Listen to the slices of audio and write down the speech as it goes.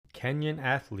Kenyan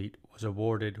athlete was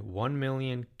awarded 1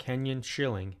 million Kenyan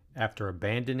shilling after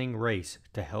abandoning race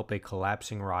to help a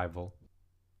collapsing rival.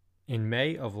 In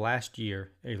May of last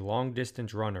year, a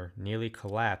long-distance runner nearly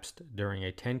collapsed during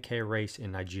a 10K race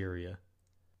in Nigeria.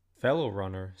 Fellow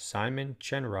runner Simon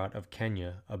Chenrot of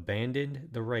Kenya abandoned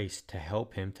the race to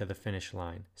help him to the finish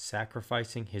line,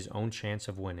 sacrificing his own chance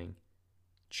of winning.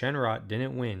 Chenrot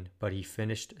didn't win, but he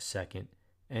finished second,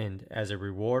 and as a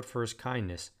reward for his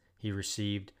kindness, he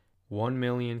received 1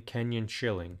 million Kenyan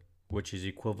shilling, which is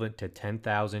equivalent to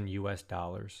 10,000 US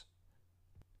dollars.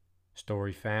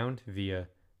 Story found via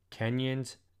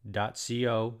kenyans.co.ke.